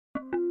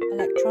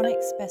Electronic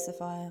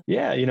Specifier.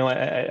 Yeah,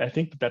 I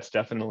think that that's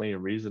definitely a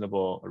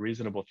reasonable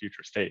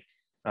future state.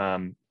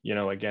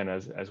 Again,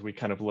 as we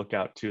kind of look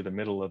out to the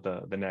middle of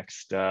the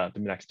next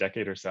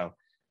decade or so,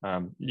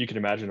 you can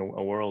imagine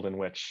a world in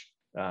which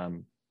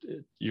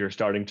you're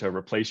starting to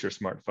replace your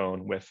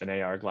smartphone with an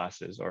AR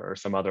glasses or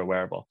some other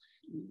wearable.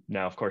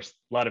 Now, of course,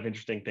 a lot of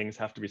interesting things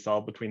have to be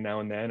solved between now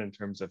and then in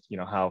terms of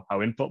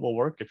how input will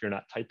work if you're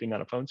not typing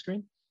on a phone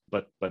screen.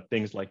 But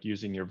things like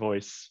using your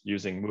voice,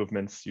 using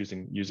movements,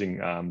 using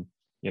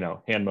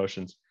hand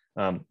motions,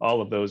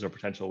 all of those are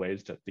potential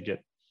ways to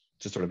get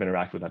to sort of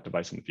interact with that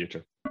device in the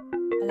future.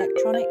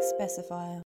 Electronic Specifier.